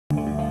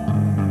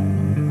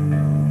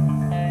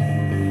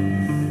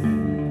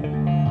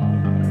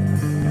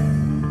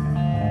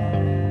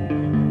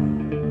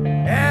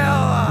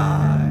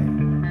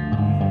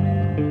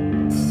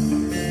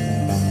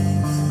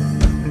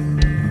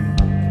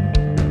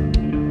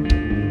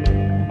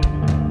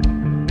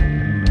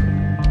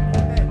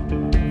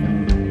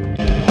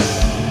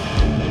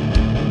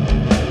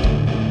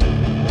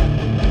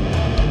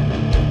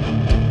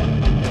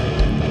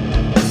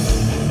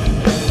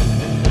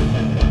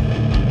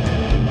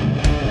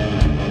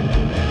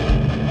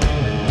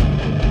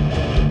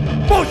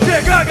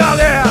Chega,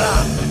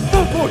 galera!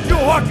 Vamos curtir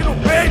o rock no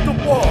peito,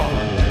 pô!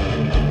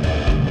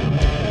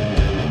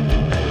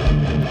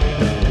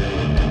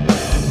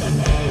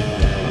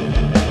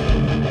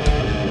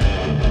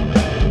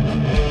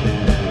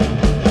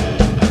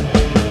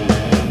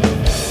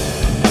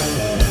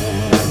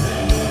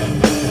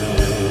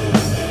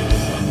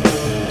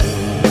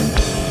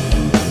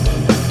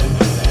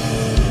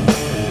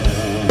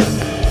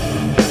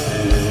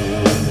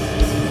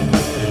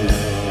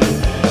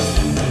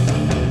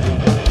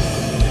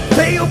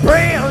 Say your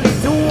prayer,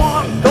 little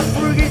one, don't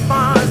forget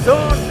my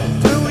son,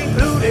 to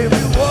include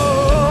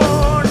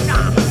everyone.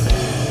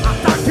 I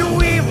talk to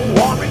him,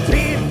 one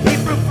routine, keep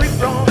her free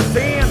from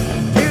sin,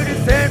 till the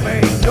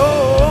Sandman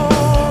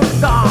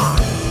comes on.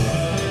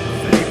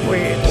 Sleep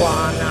with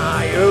one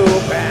eye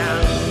open.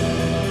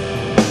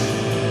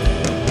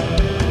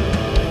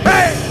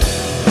 Hey!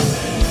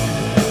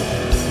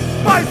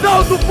 Mais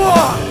alto, pô!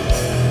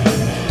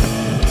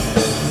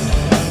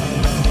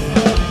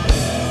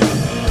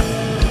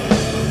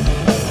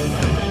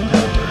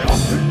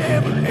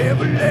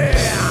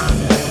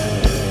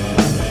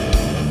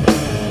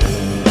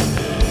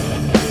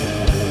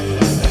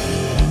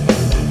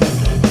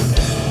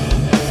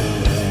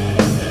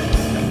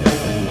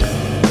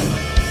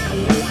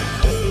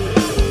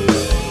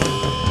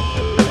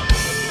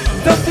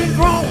 Something's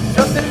wrong,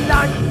 something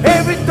like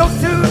every talk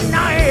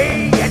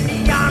tonight, and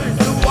the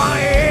honest who I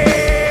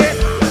am.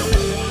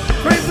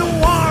 Dreams of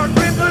war,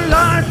 dreams of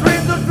life,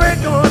 dreams of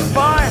dragons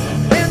fire,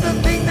 and the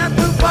thing that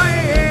to buy.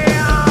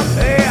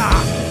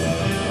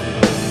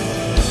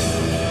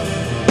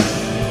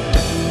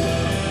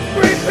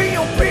 Gripping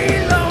your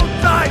pillow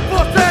tight,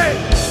 você.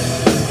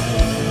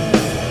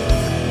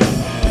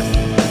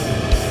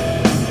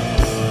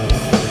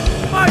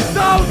 Mais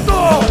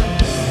alto!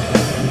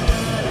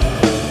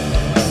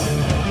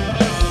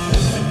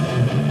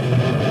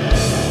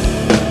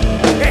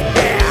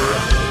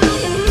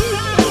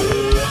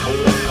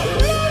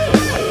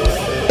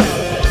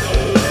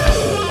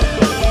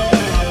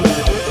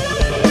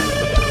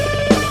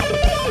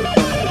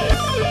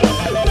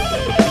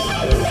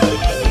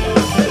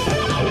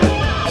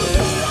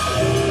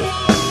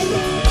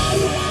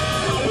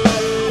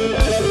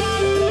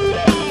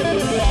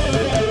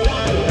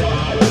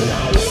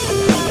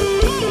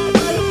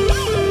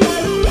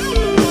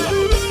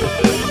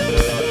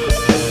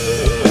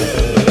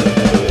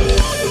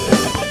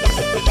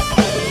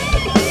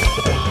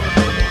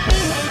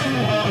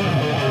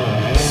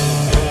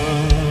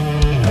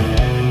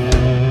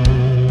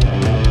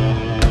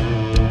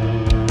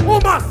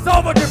 Uma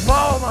salva de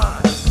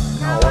palmas!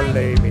 Now I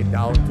lay me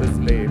down to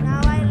sleep.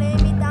 Now I lay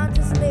me down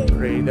to sleep.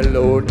 Pray the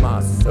Lord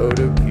my soul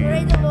to Pray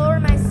keep. the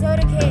Lord my soul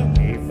to keep.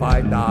 If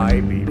I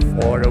die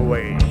before the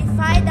way, If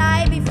I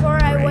die before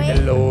I pray wake,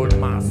 the Lord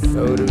my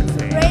soul to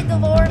take. pray the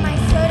Lord my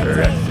soul to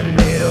Rest take. a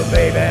little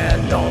baby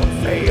and don't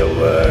say a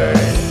word,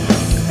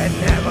 and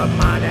never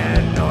mind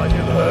that noise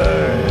you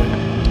heard.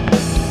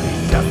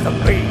 It's just a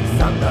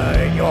piece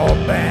under your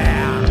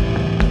bed,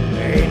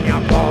 in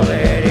your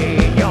closet,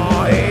 in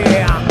your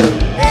ear.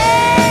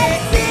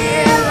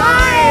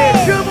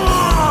 Come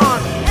on!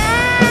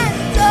 And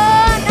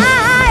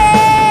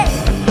tonight,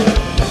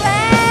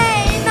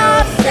 rain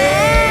of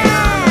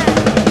sand,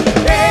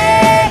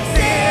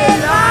 exit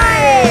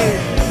light.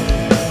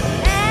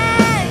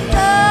 And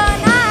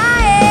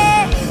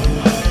tonight,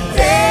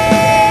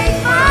 take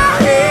my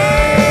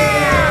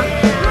hand,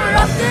 we're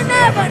off to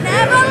Never,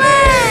 Never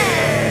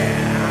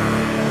land.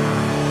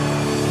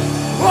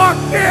 Rock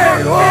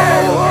and roll!